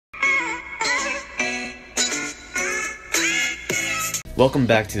Welcome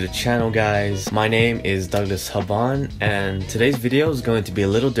back to the channel, guys. My name is douglashaban, and today's video is going to be a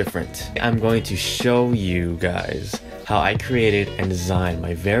little different. I'm going to show you guys how I created and designed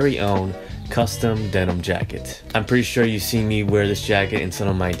my very own custom denim jacket. I'm pretty sure you've seen me wear this jacket in some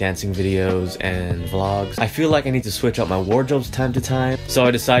of my dancing videos and vlogs. I feel like I need to switch out my wardrobes time to time, so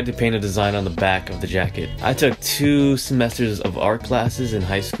I decided to paint a design on the back of the jacket. I took 2 semesters of art classes in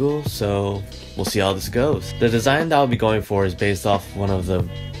high school, so we'll see how this goes. The design that I'll be going for is based off one of the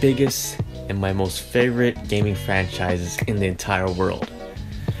biggest and my most favorite gaming franchises in the entire world,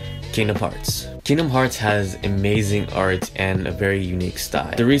 Kingdom Hearts. Kingdom Hearts has amazing art and a very unique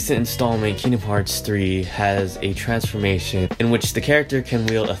style. The recent installment, Kingdom Hearts 3, has a transformation in which the character can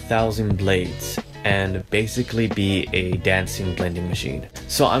wield 1,000 blades and basically be a dancing blending machine.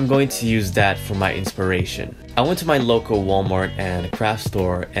 So I'm going to use that for my inspiration. I went to my local Walmart and craft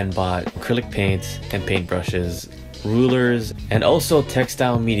store and bought acrylic paint and paintbrushes, rulers, and also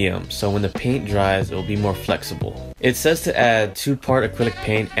Textile Medium, so when the paint dries it will be more flexible. It says to add 2-part acrylic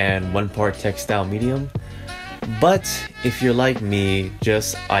paint and 1-part Textile Medium, but if you're like me,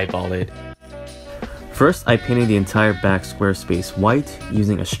 just eyeball it. First, I painted the entire back square space white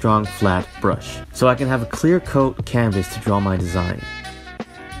using a strong flat brush, so I can have a clear coat canvas to draw my design.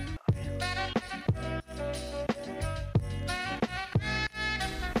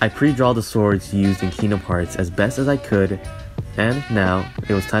 I pre-draw the swords used in Kingdom Hearts as best as I could, and now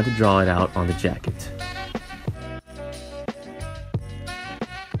it was time to draw it out on the jacket.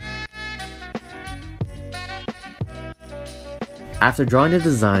 After drawing the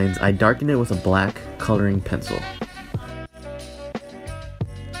designs, I darkened it with a black coloring pencil.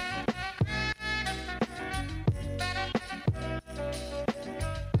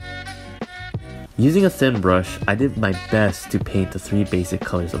 Using a thin brush, I did my best to paint the 3 basic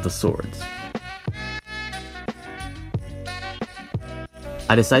colors of the swords.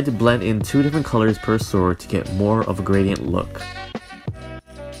 I decided to blend in 2 different colors per sword to get more of a gradient look.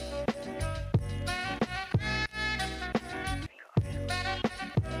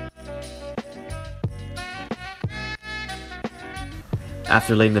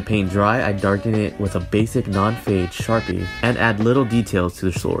 After letting the paint dry, I darkened it with a basic non-fade Sharpie and add little details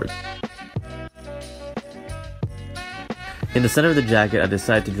to the sword. In the center of the jacket, I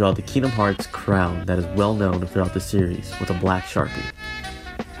decided to draw the Kingdom Hearts crown that is well known throughout the series with a black Sharpie.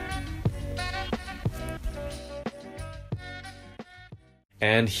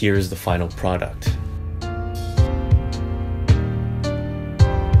 And here's the final product.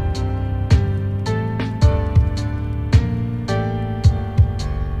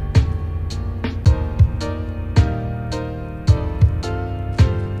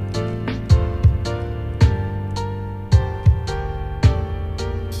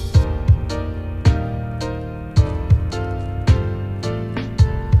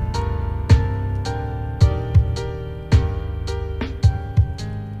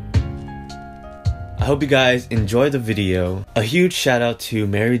 I hope you guys enjoyed the video. A huge shout out to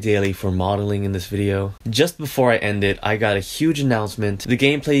Daly for modeling in this video. Just before I end it, I got a huge announcement. The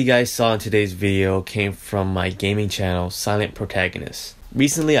gameplay you guys saw in today's video came from my gaming channel, Silent Protagonist.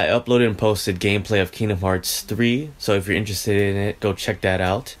 Recently, I uploaded and posted gameplay of Kingdom Hearts 3, so if you're interested in it, go check that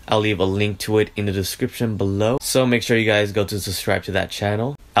out. I'll leave a link to it in the description below, so make sure you guys go to subscribe to that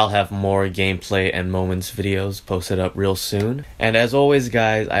channel. I'll have more gameplay and moments videos posted up real soon. And as always,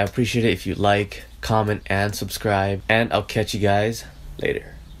 guys, I appreciate it if you like, comment, and subscribe, and I'll catch you guys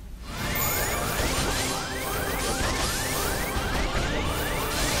later.